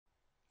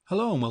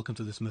Hello and welcome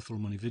to this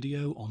MithrilMoney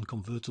video on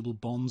convertible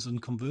bonds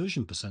and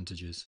conversion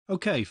percentages.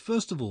 Okay,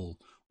 first of all,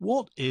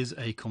 what is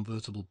a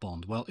convertible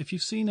bond? Well, if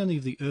you've seen any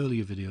of the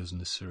earlier videos in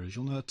this series,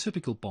 you'll know a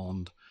typical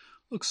bond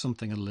looks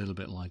something a little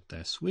bit like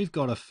this. We've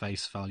got a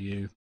face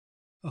value,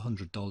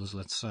 $100,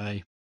 let's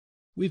say.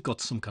 We've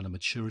got some kind of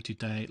maturity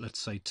date, let's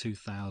say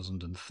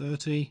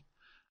 2030,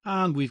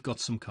 and we've got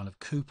some kind of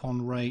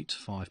coupon rate,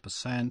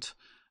 5%.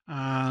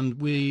 And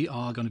we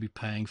are going to be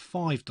paying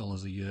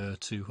 $5 a year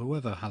to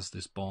whoever has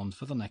this bond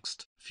for the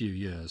next few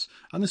years.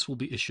 And this will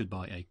be issued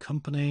by a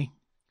company,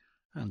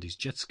 Andy's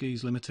Jet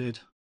Skis Limited,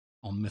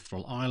 on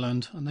Mithril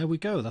Island. And there we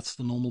go, that's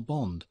the normal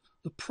bond.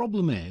 The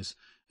problem is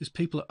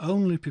people are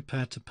only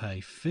prepared to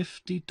pay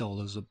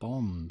 $50 a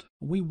bond.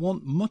 We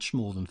want much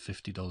more than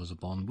 $50 a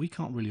bond. We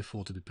can't really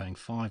afford to be paying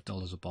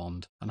 $5 a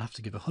bond and have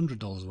to give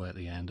 $100 away at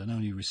the end and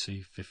only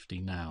receive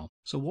 $50 now.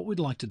 So what we'd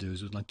like to do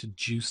is we'd like to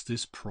juice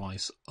this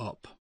price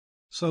up.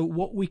 So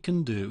what we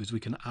can do is we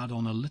can add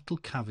on a little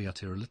caveat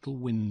here, a little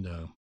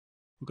window.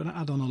 We're going to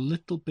add on a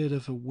little bit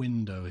of a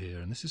window here,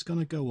 and this is going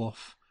to go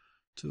off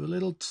to a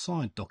little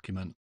side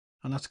document,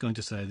 and that's going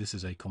to say this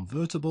is a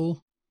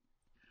convertible,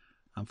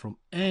 and from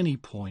any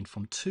point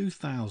from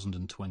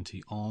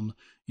 2020 on,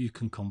 you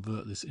can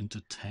convert this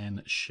into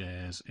 10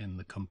 shares in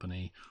the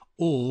company,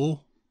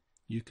 or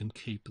you can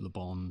keep the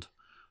bond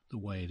the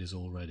way it is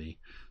already.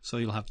 So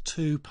you'll have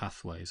two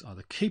pathways,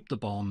 either keep the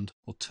bond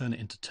or turn it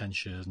into 10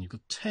 shares, and you've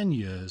got 10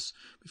 years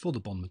before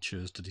the bond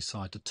matures to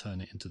decide to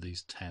turn it into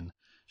these 10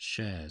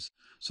 shares.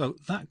 So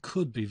that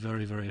could be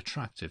very, very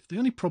attractive. The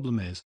only problem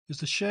is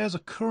the shares are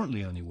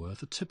currently only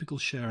worth, a typical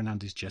share in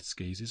Andy's Jet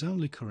Skis is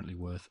only currently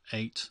worth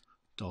 $8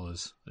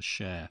 a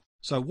share.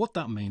 So what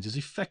that means is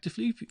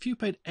effectively, if you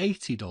paid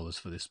 $80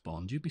 for this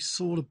bond, you'd be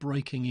sort of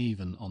breaking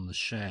even on the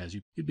shares.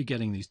 You'd be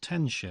getting these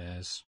 10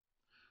 shares.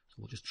 So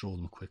we'll just draw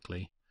them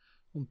quickly.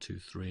 1, 2,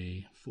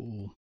 3,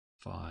 4,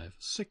 5,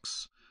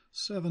 6,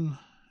 7,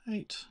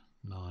 8,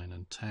 9,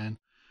 and 10.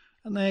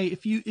 And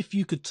if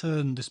you could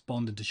turn this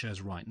bond into shares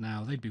right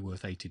now, they'd be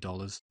worth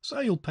 $80.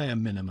 So you'll pay a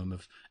minimum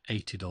of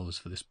 $80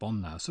 for this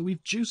bond now. So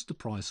we've juiced the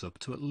price up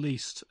to at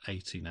least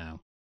 $80 now,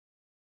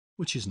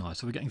 which is nice.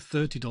 So we're getting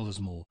 $30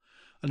 more.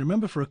 And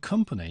remember, for a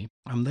company,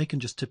 they can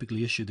just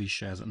typically issue these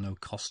shares at no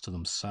cost to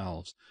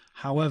themselves.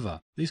 However,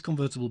 these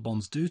convertible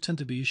bonds do tend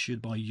to be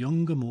issued by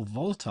younger, more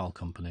volatile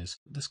companies.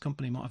 This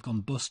company might have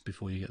gone bust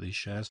before you get these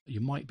shares.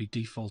 You might be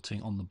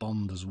defaulting on the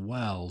bond as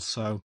well.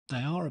 So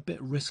they are a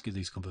bit risky,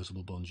 these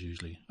convertible bonds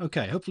usually.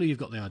 Okay, hopefully you've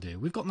got the idea.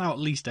 We've got now at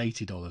least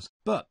 $80.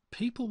 But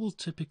people will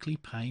typically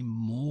pay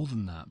more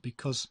than that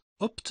because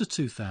up to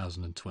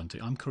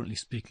 2020, I'm currently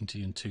speaking to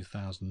you in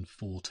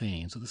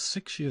 2014, so there's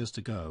 6 years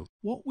to go.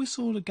 What we're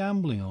sort of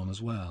gambling on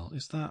as well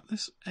is that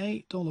this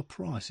 $8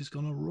 price is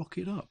going to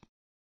rocket up.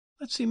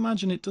 Let's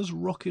imagine it does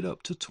rocket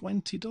up to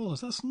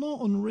 $20. That's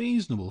not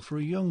unreasonable for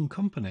a young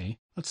company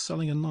that's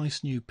selling a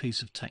nice new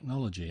piece of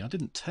technology. I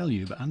didn't tell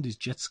you, but Andy's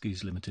Jet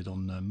Skis Limited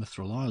on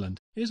Mithril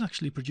Island is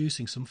actually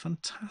producing some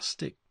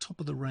fantastic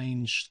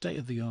top-of-the-range,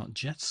 state-of-the-art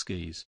jet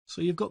skis.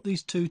 So you've got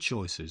these two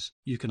choices.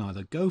 You can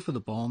either go for the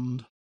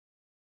bond,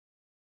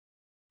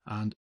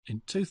 and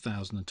in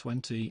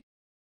 2020,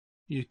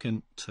 you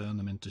can turn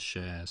them into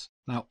shares.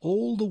 Now,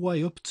 all the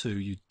way up to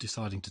you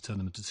deciding to turn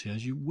them into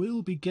shares, you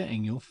will be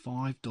getting your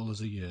 $5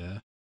 a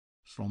year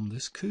from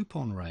this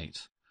coupon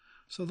rate.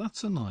 So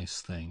that's a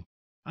nice thing.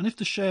 And if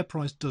the share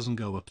price doesn't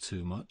go up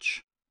too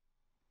much,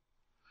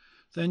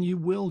 then you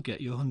will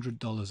get your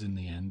 $100 in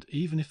the end,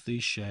 even if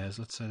these shares,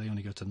 let's say they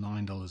only go to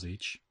 $9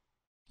 each.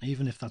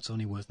 Even if that's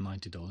only worth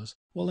 $90,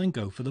 well then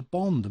go for the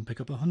bond and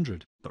pick up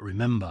 $100. But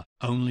remember,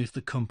 only if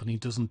the company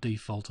doesn't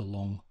default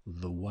along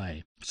the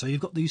way. So you've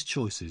got these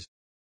choices.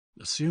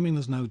 Assuming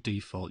there's no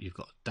default, you've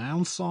got a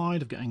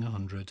downside of getting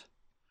 $100,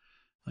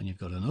 and you've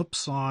got an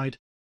upside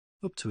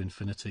up to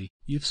infinity.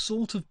 You've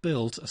sort of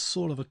built a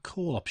sort of a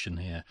call option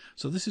here.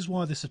 So this is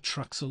why this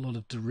attracts a lot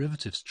of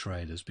derivatives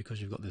traders, because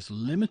you've got this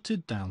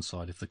limited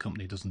downside if the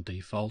company doesn't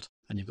default,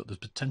 and you've got this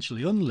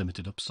potentially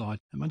unlimited upside.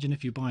 Imagine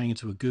if you're buying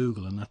into a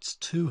Google and that's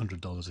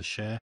 $200 a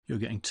share, you're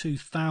getting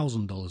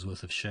 $2,000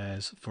 worth of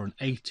shares for an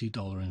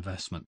 $80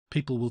 investment.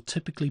 People will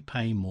typically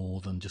pay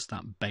more than just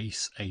that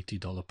base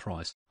 $80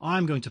 price.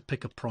 I'm going to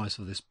pick a price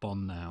for this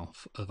bond now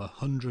of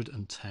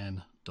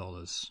 $110.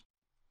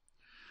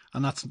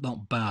 And that's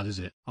not bad, is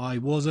it? I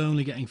was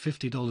only getting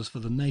 $50 for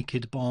the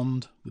naked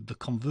bond. With the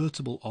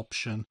convertible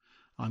option,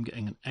 I'm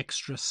getting an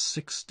extra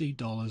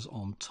 $60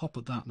 on top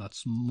of that.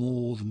 That's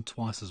more than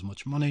twice as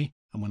much money.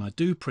 And when I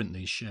do print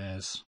these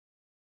shares,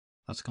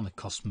 that's going to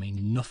cost me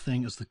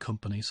nothing as the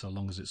company, so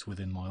long as it's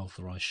within my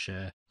authorized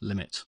share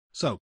limit.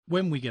 So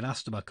when we get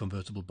asked about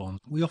convertible bonds,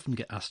 we often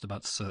get asked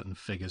about certain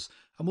figures,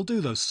 and we'll do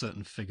those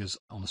certain figures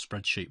on a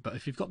spreadsheet. But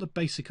if you've got the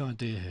basic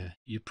idea here,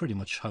 you're pretty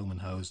much home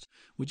and hosed.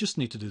 We just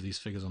need to do these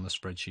figures on the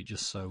spreadsheet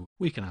just so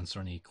we can answer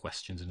any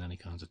questions in any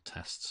kinds of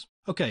tests.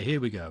 Okay,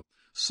 here we go.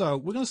 So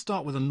we're going to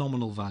start with a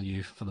nominal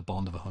value for the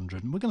bond of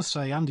 100, and we're going to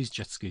say Andy's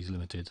Jet Skis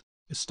Limited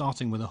is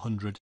starting with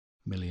 100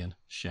 million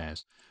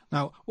shares.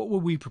 Now, what were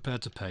we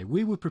prepared to pay?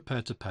 We were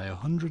prepared to pay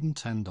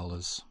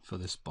 $110 for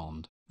this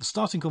bond. The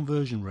starting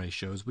conversion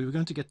ratio is we were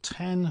going to get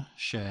 10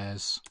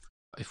 shares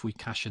if we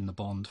cash in the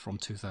bond from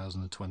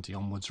 2020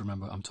 onwards.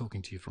 Remember, I'm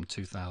talking to you from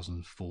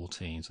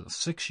 2014, so that's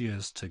 6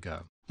 years to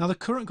go. Now, the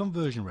current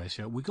conversion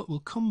ratio, we'll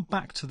come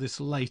back to this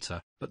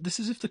later, but this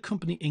is if the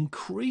company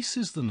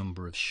increases the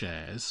number of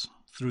shares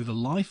through the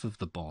life of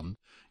the bond.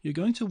 You're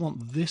going to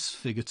want this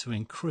figure to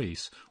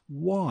increase.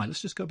 Why?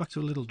 Let's just go back to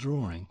a little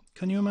drawing.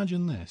 Can you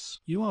imagine this?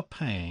 You are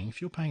paying,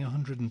 if you're paying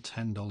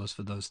 $110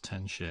 for those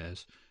 10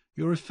 shares,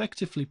 you're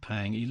effectively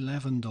paying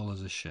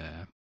 $11 a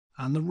share.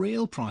 And the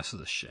real price of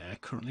the share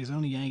currently is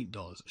only $8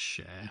 a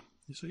share.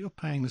 So you're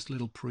paying this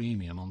little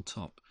premium on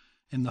top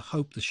in the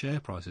hope the share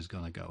price is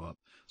going to go up.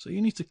 So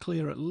you need to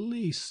clear at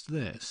least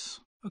this.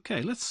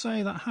 Okay, let's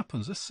say that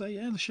happens. Let's say,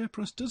 yeah, the share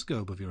price does go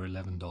above your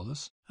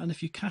 $11. And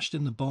if you cashed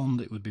in the bond,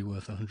 it would be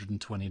worth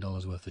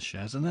 $120 worth of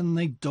shares. And then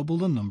they double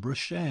the number of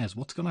shares.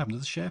 What's going to happen to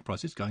the share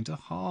price? It's going to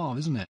halve,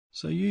 isn't it?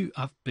 So you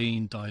have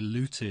been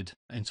diluted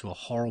into a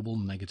horrible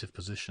negative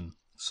position.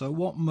 So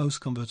what most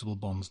convertible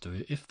bonds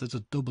do, if there's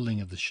a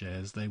doubling of the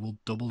shares, they will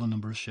double the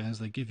number of shares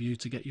they give you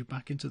to get you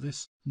back into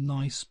this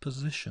nice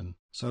position.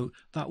 So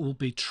that will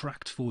be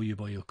tracked for you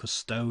by your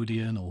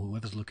custodian or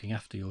whoever's looking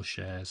after your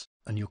shares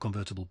and your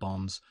convertible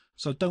bonds.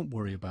 So don't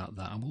worry about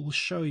that. And we'll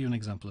show you an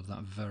example of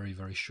that very,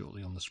 very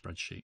shortly on the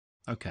spreadsheet.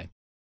 Okay.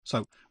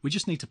 So we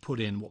just need to put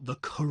in what the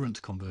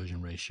current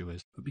conversion ratio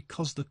is. But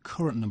because the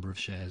current number of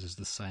shares is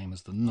the same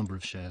as the number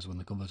of shares when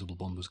the convertible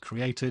bond was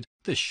created,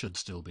 this should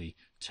still be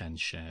 10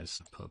 shares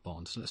per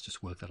bond. So let's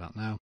just work that out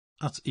now.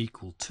 That's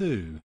equal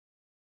to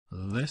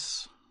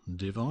this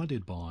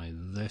divided by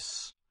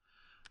this.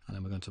 And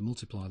then we're going to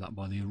multiply that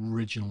by the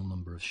original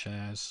number of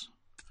shares.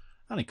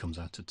 And it comes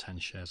out to 10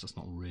 shares. That's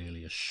not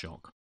really a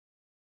shock.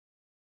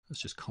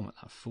 Let's just comment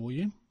that for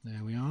you.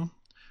 There we are.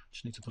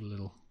 Just need to put a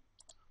little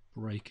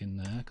break in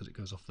there because it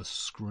goes off the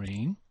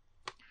screen.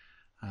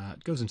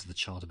 It goes into the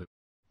chart a bit,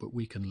 but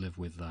we can live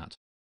with that.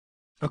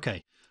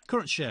 Okay,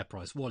 current share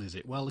price, what is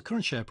it? Well, the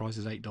current share price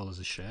is $8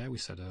 a share, we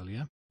said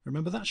earlier.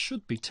 Remember, that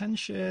should be 10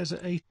 shares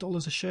at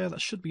 $8 a share. That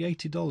should be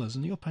 $80,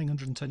 and you're paying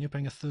 $110, you're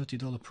paying a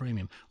 $30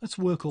 premium. Let's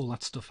work all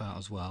that stuff out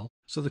as well.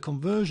 So the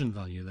conversion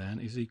value then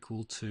is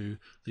equal to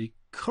the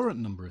current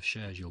number of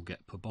shares you'll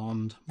get per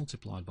bond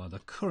multiplied by the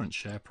current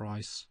share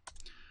price,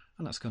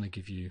 and that's going to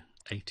give you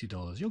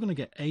 $80. You're going to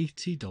get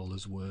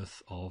 $80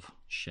 worth of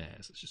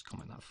shares. Let's just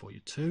comment that for you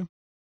too.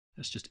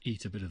 Let's just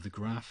eat a bit of the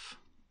graph.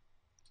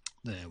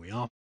 There we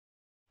are.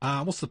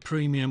 What's the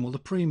premium? Well, the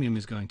premium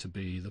is going to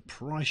be the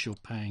price you're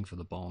paying for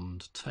the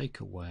bond, take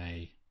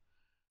away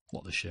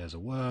what the shares are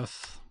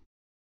worth.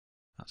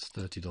 That's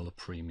 $30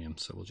 premium.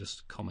 So we'll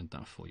just comment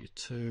that for you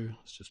too.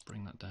 Let's just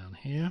bring that down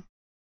here.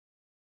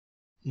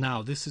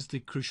 Now, this is the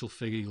crucial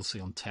figure you'll see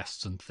on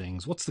tests and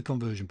things. What's the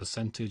conversion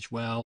percentage?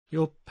 Well,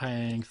 you're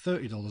paying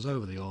 $30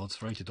 over the odds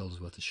for $80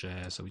 worth of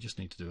shares. So we just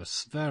need to do a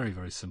very,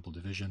 very simple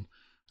division.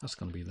 That's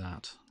going to be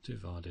that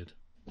divided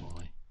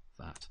by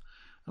that.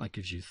 And that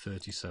gives you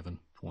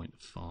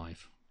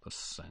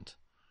 37.5%.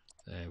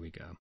 There we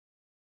go.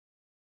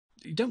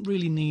 You don't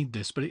really need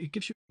this, but it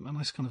gives you a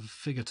nice kind of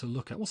figure to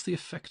look at. What's the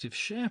effective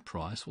share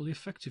price? Well, the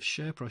effective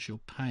share price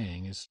you're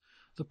paying is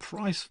the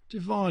price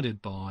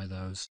divided by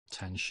those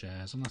 10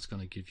 shares, and that's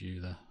going to give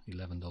you the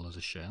 $11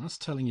 a share. And that's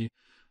telling you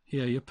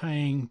here you're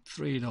paying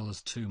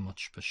 $3 too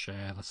much per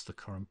share. That's the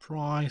current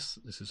price.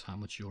 This is how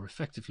much you're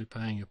effectively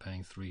paying. You're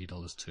paying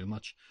 $3 too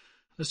much.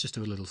 Let's just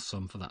do a little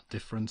sum for that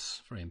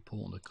difference. Very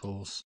important, of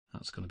course.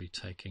 That's going to be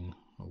taking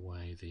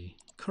away the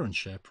current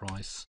share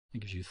price. It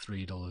gives you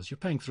 $3. You're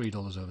paying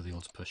 $3 over the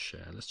odds per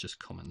share. Let's just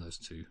comment those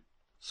two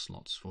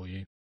slots for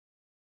you.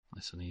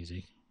 Nice and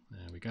easy.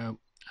 There we go.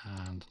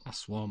 And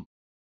last one.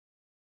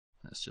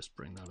 Let's just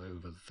bring that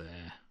over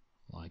there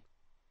like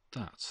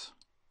that.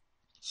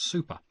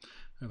 Super.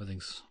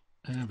 Everything's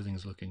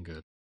looking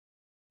good.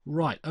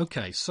 Right,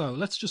 okay, so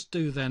let's just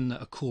do then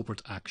a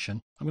corporate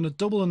action. I'm going to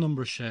double the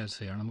number of shares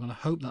here, and I'm going to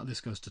hope that this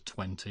goes to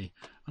 20,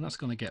 and that's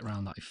going to get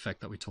around that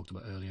effect that we talked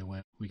about earlier,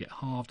 where we get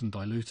halved and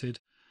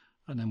diluted,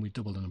 and then we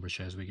double the number of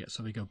shares we get,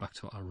 so we go back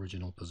to our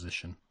original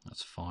position.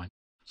 That's fine.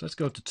 So let's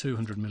go to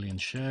 200 million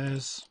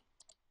shares.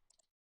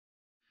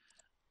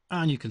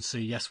 And you can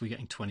see, yes, we're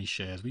getting 20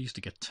 shares. We used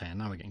to get 10,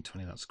 now we're getting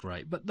 20, that's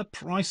great. But the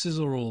prices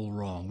are all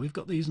wrong. We've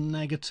got these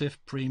negative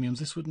premiums.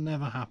 This would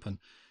never happen.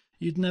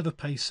 You'd never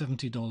pay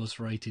 $70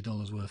 for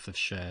 $80 worth of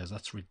shares.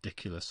 That's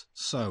ridiculous.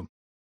 So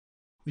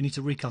we need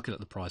to recalculate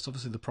the price.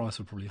 Obviously, the price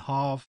would probably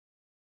halve,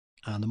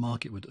 and the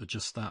market would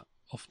adjust that,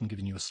 often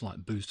giving you a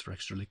slight boost for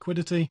extra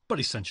liquidity. But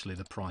essentially,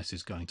 the price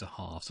is going to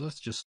halve. So let's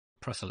just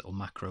press a little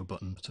macro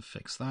button to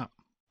fix that.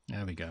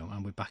 There we go.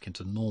 And we're back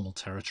into normal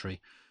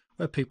territory,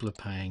 where people are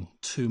paying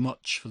too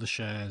much for the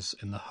shares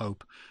in the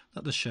hope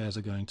that the shares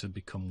are going to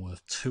become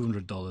worth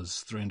 $200,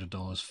 $300,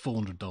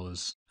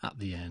 $400 at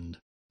the end.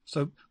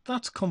 So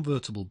that's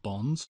convertible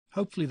bonds.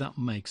 Hopefully that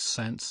makes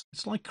sense.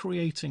 It's like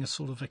creating a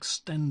sort of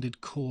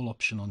extended call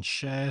option on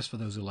shares for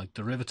those who like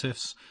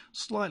derivatives.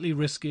 Slightly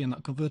risky in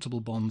that convertible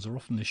bonds are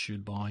often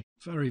issued by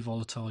very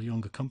volatile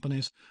younger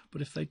companies,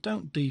 but if they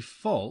don't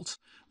default,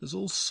 there's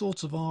all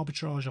sorts of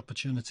arbitrage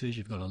opportunities.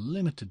 You've got a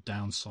limited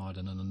downside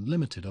and an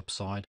unlimited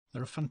upside.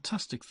 They're a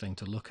fantastic thing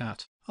to look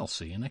at. I'll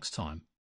see you next time.